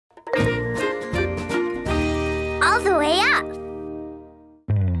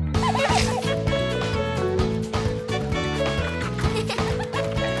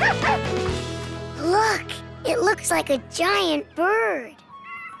like a giant bird.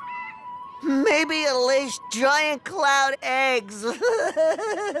 Maybe it lays giant cloud eggs.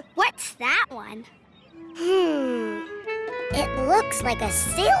 What's that one? It looks like a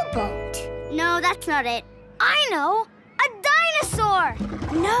sailboat. No, that's not it. I know! A dinosaur!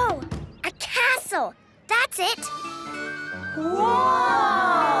 No, a castle. That's it. Whoa!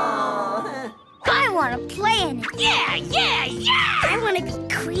 I want to play in it. Yeah! I want to be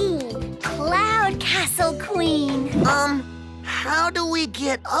queen. Cloud Castle Queen. How do we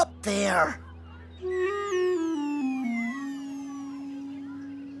get up there?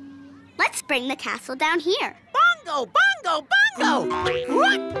 Let's bring the castle down here. Bongo!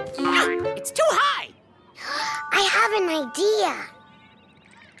 What? It's too high. I have an idea.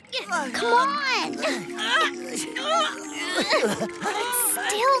 Come on. It's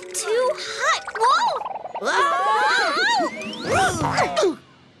still too hot. Whoa!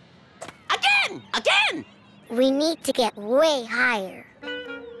 Again! We need to get way higher.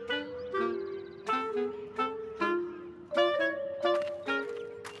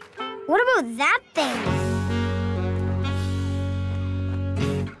 What about that thing?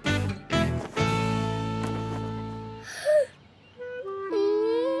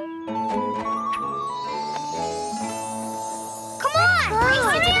 Come on! Hurry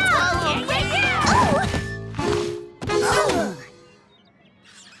up!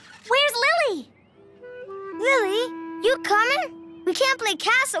 Where's Lily? Lily, you coming? We can't play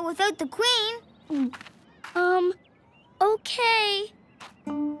castle without the queen. Okay.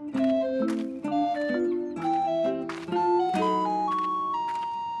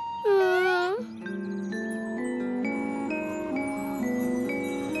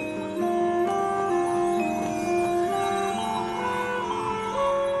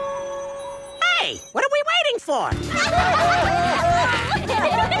 Hey, what are we waiting for?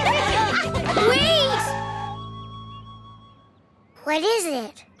 Wait! What is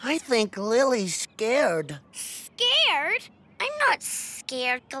it? I think Lily's scared. Scared? I'm not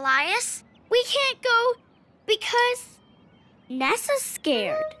scared, Golias. We can't go because Nessa's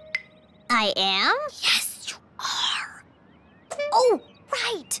scared. I am? Yes, you are. Oh,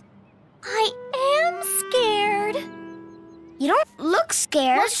 right. I am scared. You don't look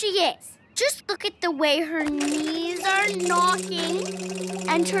scared. Well, she is. Just look at the way her knees are knocking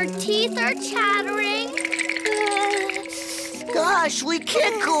and her teeth are chattering. Gosh, we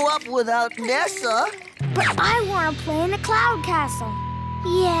can't go up without Nessa. But I want to play in the cloud castle.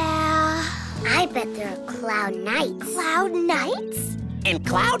 Yeah. I bet there are cloud knights. Cloud knights? And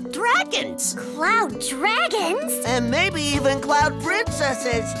cloud dragons. Cloud dragons? And maybe even cloud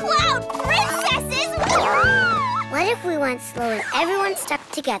princesses. Cloud princesses? What if we went slow and everyone stuck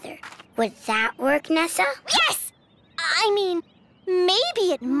together? Would that work, Nessa? Yes! I mean,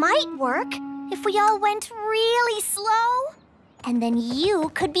 maybe it might work if we all went really slow. And then you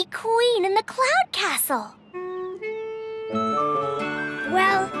could be queen in the cloud castle.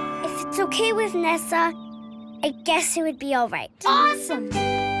 Well, if it's okay with Nessa, I guess it would be all right. Awesome!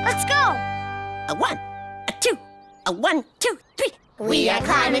 Let's go! A 1, a 2, a 1, 2, 3. We are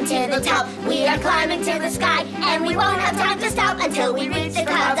climbing to the top, we are climbing to the sky, and we won't have time to stop until we reach the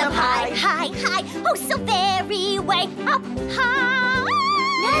clouds up high. High, high, oh so very way up high.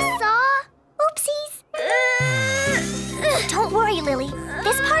 Nessa! Oopsies. Don't worry, Lily.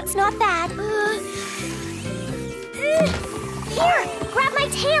 This part's not bad. Here, grab my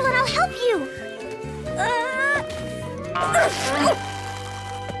tail and I'll help you.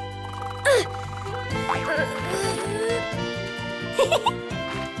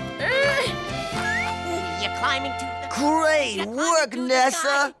 You're climbing to the... Great work,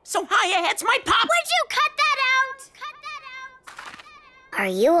 Nessa. So high ahead's my pop. Would you cut that out? Are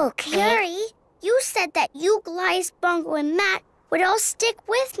you okay? Yuri, you said that you, Golias, Bongo, and Matt would all stick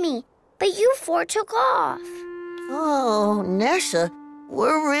with me, but you four took off. Oh, Nessa,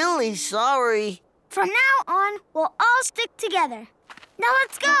 we're really sorry. From now on, we'll all stick together. Now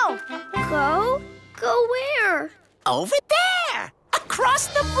let's go. Go? Go where? Over there, across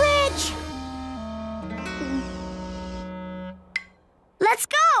the bridge. Let's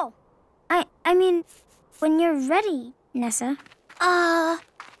go. I mean, when you're ready, Nessa.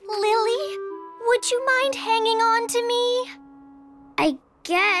 Lily, would you mind hanging on to me? I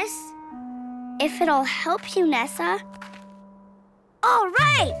guess, if it'll help you, Nessa. All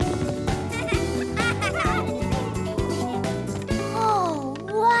right. Oh,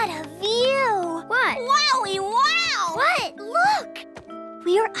 what a view. What? Wowie, wow. What? Look.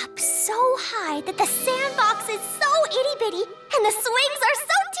 We're up so high that the sandbox is so itty-bitty and the swings are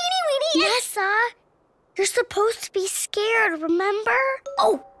so teeny-weeny. Nessa, you're supposed to be scared, remember?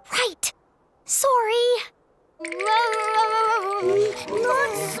 Oh, right. Sorry.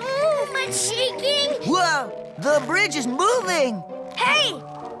 Not so much shaking. Whoa! The bridge is moving! Hey,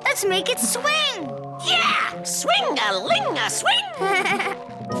 let's make it swing. Yeah! Swing-a-ling-a-swing!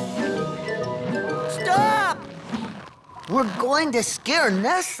 Stop! We're going to scare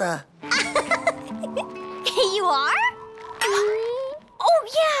Nessa. You are? Oh,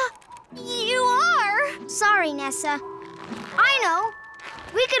 yeah, you are. Sorry, Nessa. I know.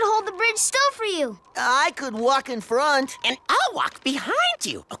 We could hold the bridge still for you. I could walk in front. And I'll walk behind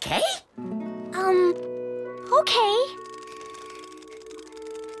you, okay? Okay.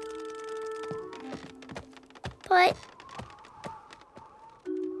 But...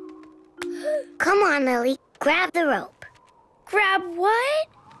 Come on, Lily. Grab the rope. Grab what?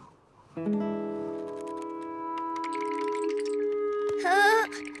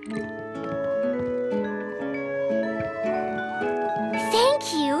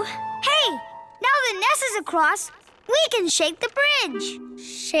 Thank you. Hey, now that Nessa's across, we can shake the bridge.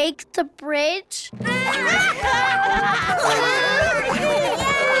 Shake the bridge?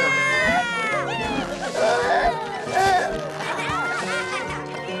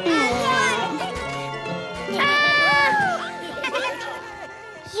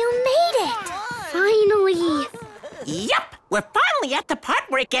 You made it! Finally! Yup! We're finally at the part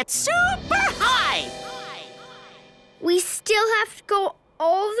where it gets super high! We still have to go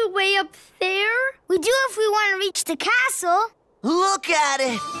all the way up there? We do if we want to reach the castle. Look at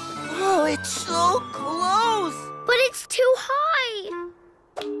it! Oh, it's so close! But it's too high.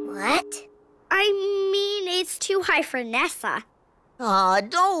 What? I mean, it's too high for Nessa. Aw,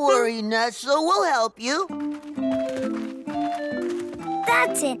 don't worry, Nessa. We'll help you.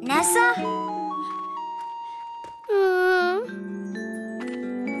 That's it, Nessa.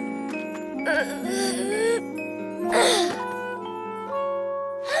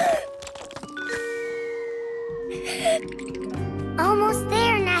 Almost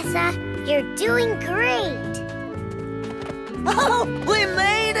there, Nessa. You're doing great. Oh, we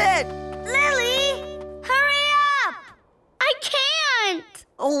made it! Lily, hurry up! I can't.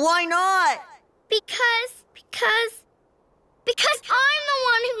 Oh, why not? Because I'm the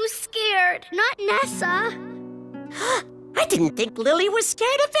one who's scared, not Nessa. I didn't think Lily was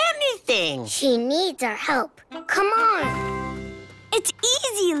scared of anything. She needs our help. Come on. It's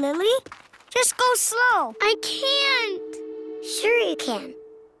easy, Lily. Just go slow. I can't. Sure you can.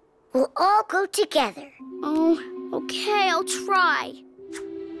 We'll all go together. Oh, okay, I'll try.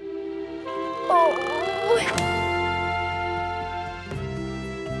 Oh.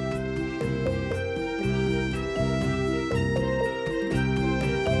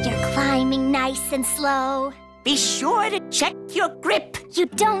 You're climbing nice and slow. Be sure to check your grip. You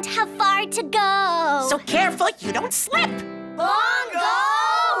don't have far to go. So careful you don't slip.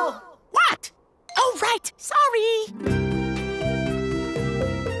 Bongo! What? Oh, right. Sorry.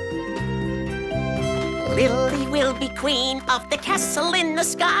 Lily will be queen of the castle in the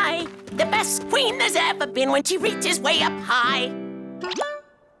sky. The best queen there's ever been when she reaches way up high.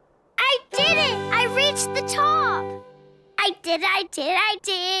 I did it! I reached the top! I did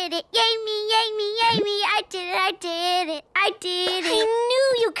it! Yay me, I did it! I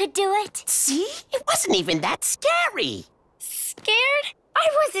knew you could do it! See? It wasn't even that scary. Scared? I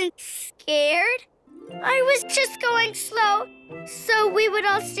wasn't scared. I was just going slow, so we would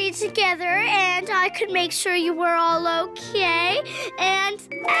all stay together and I could make sure you were all okay, and...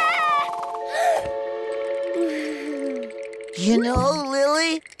 You know,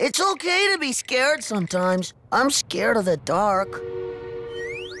 Lily, it's okay to be scared sometimes. I'm scared of the dark.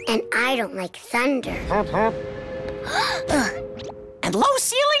 And I don't like thunder. And low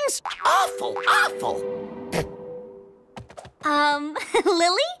ceilings? Awful, awful.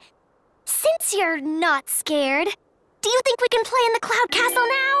 Lily? Since you're not scared, do you think we can play in the Cloud Castle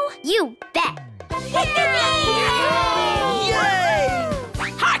now? You bet! Yay!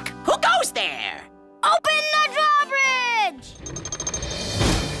 Hark! Who goes there? Open the drawbridge!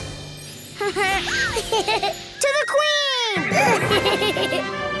 To the Queen!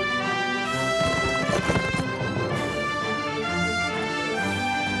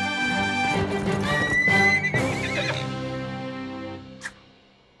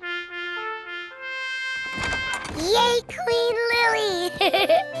 Yay, Queen Lily!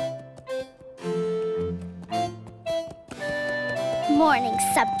 Morning,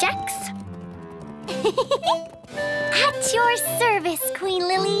 subjects. At your service, Queen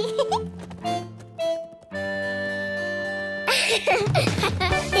Lily.